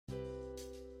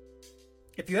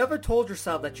If you ever told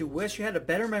yourself that you wish you had a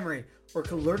better memory or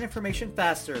could learn information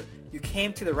faster, you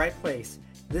came to the right place.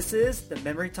 This is the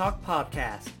Memory Talk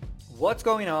Podcast. What's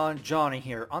going on? Johnny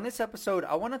here. On this episode,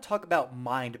 I want to talk about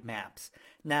mind maps.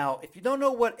 Now, if you don't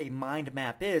know what a mind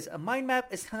map is, a mind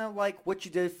map is kind of like what you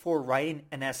did for writing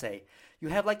an essay. You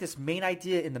have like this main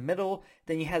idea in the middle,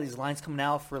 then you have these lines coming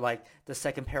out for like the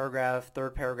second paragraph,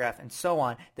 third paragraph, and so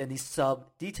on, then these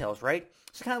sub details, right?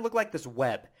 So it kind of look like this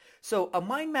web. So a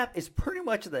mind map is pretty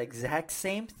much the exact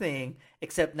same thing,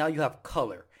 except now you have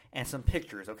color and some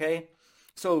pictures, okay?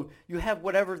 So you have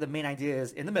whatever the main idea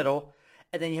is in the middle,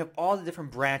 and then you have all the different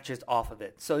branches off of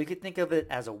it. So you could think of it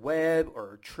as a web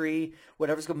or a tree,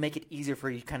 whatever's going to make it easier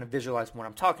for you to kind of visualize what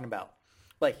I'm talking about.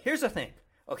 But here's the thing,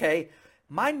 okay?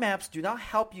 Mind maps do not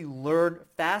help you learn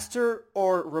faster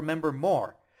or remember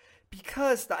more,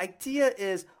 because the idea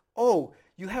is,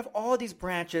 you have all these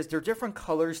branches, they're different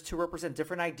colors to represent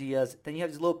different ideas, then you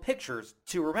have these little pictures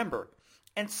to remember.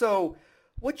 And so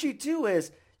what you do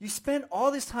is you spend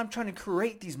all this time trying to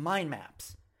create these mind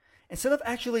maps instead of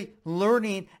actually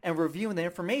learning and reviewing the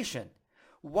information.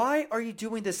 Why are you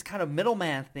doing this kind of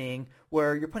middleman thing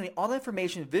where you're putting all the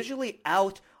information visually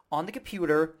out on the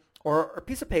computer or a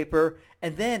piece of paper,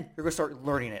 and then you're going to start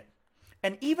learning it?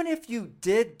 And even if you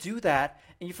did do that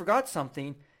and you forgot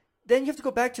something, then you have to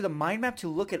go back to the mind map to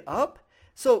look it up.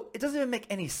 So it doesn't even make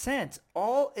any sense.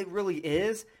 All it really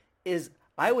is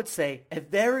I would say, a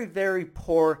very, very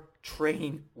poor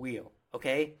training wheel,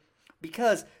 okay?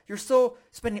 Because you're still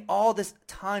spending all this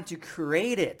time to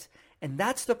create it. And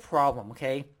that's the problem,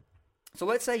 okay? So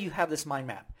let's say you have this mind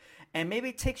map, and maybe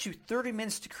it takes you 30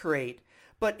 minutes to create,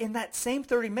 but in that same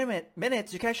 30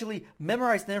 minutes, you can actually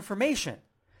memorize the information.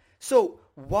 So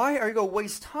why are you going to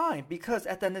waste time? Because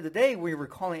at the end of the day, when you're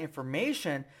recalling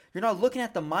information, you're not looking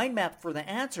at the mind map for the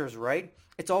answers, right?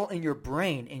 It's all in your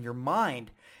brain, in your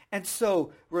mind. And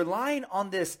so relying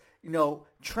on this,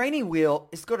 training wheel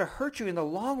is going to hurt you in the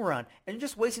long run, and you're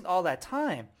just wasting all that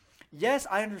time. Yes,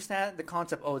 I understand the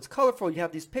concept. It's colorful. You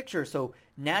have these pictures, so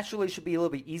naturally it should be a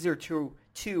little bit easier to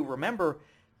remember.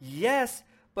 Yes,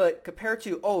 but compared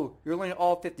to, you're learning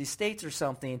all 50 states or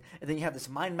something, and then you have this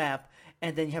mind map,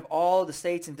 and then you have all the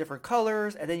states in different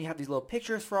colors, and then you have these little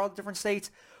pictures for all the different states.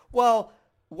 Well,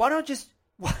 why don't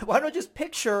just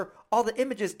picture all the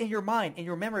images in your mind, in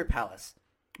your memory palace?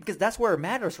 Because that's where it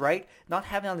matters, right? Not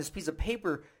having it on this piece of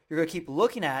paper you're going to keep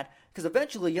looking at, because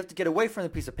eventually you have to get away from the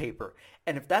piece of paper.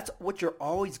 And if that's what you're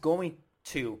always going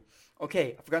to,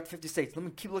 okay, I forgot the 50 states. Let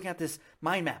me keep looking at this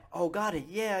mind map. Oh, got it.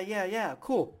 Yeah,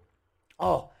 cool.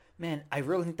 Oh, man, I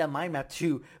really need that mind map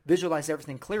to visualize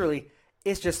everything clearly.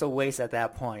 It's just a waste at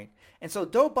that point. And so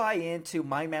don't buy into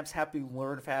mind maps help you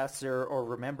learn faster or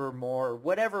remember more or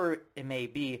whatever it may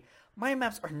be. Mind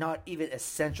maps are not even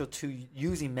essential to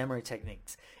using memory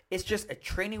techniques. It's just a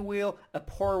training wheel, a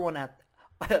poor one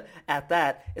at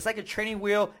that. It's like a training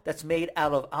wheel that's made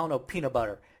out of, peanut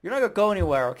butter. You're not going to go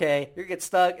anywhere, okay? You're going to get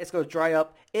stuck. It's going to dry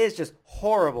up. It's just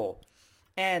horrible.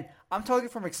 And I'm talking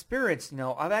from experience.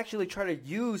 I've actually tried to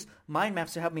use mind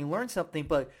maps to help me learn something,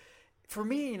 but for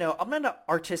me, I'm not an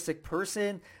artistic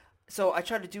person, so I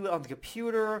try to do it on the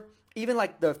computer, even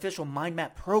like the official mind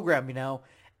map program,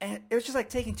 and it was just like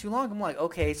taking too long. I'm like,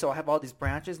 okay, so I have all these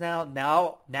branches now.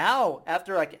 Now,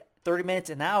 after like 30 minutes,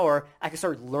 an hour, I can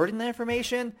start learning the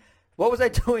information. What was I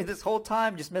doing this whole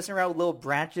time? Just messing around with little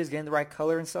branches, getting the right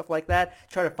color and stuff like that,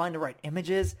 try to find the right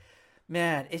images.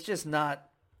 Man, it's just not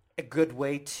a good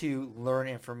way to learn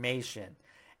information.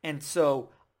 And so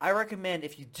I recommend,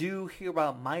 if you do hear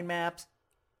about mind maps,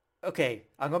 okay,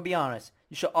 I'm going to be honest,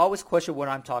 you should always question what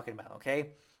I'm talking about,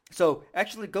 okay? So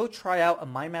actually go try out a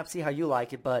mind map, see how you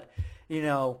like it, but,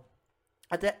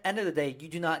 at the end of the day, you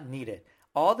do not need it.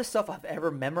 All the stuff I've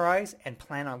ever memorized and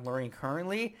plan on learning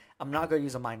currently, I'm not going to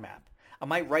use a mind map. I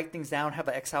might write things down, have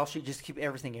an Excel sheet, just to keep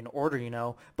everything in order,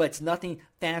 but it's nothing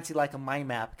fancy like a mind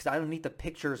map, because I don't need the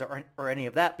pictures or any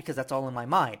of that, because that's all in my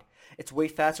mind. It's way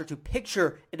faster to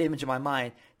picture an image in my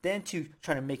mind than to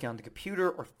try to make it on the computer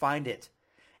or find it.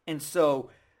 And so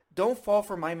don't fall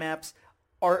for mind maps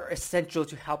are essential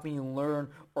to helping you learn,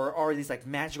 or are these like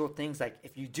magical things like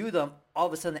if you do them, all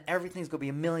of a sudden everything's going to be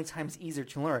a million times easier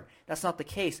to learn. That's not the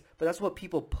case, but that's what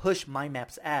people push mind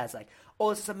maps as. Like,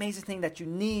 it's this amazing thing that you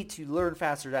need to learn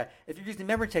faster. That if you're using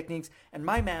memory techniques and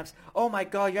mind maps, oh my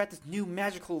God, you're at this new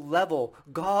magical level,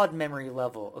 God memory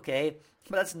level, okay?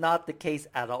 But that's not the case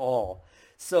at all.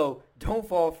 So don't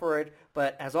fall for it,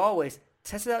 but as always,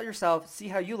 test it out yourself, see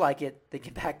how you like it, then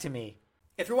get back to me.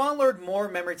 If you want to learn more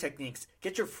memory techniques,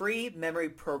 get your free memory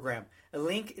program. A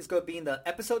link is going to be in the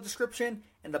episode description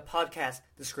and the podcast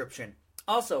description.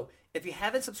 Also, if you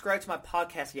haven't subscribed to my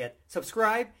podcast yet,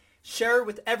 subscribe, share it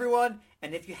with everyone,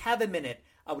 and if you have a minute,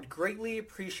 I would greatly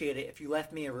appreciate it if you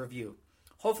left me a review.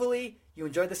 Hopefully, you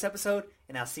enjoyed this episode,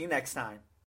 and I'll see you next time.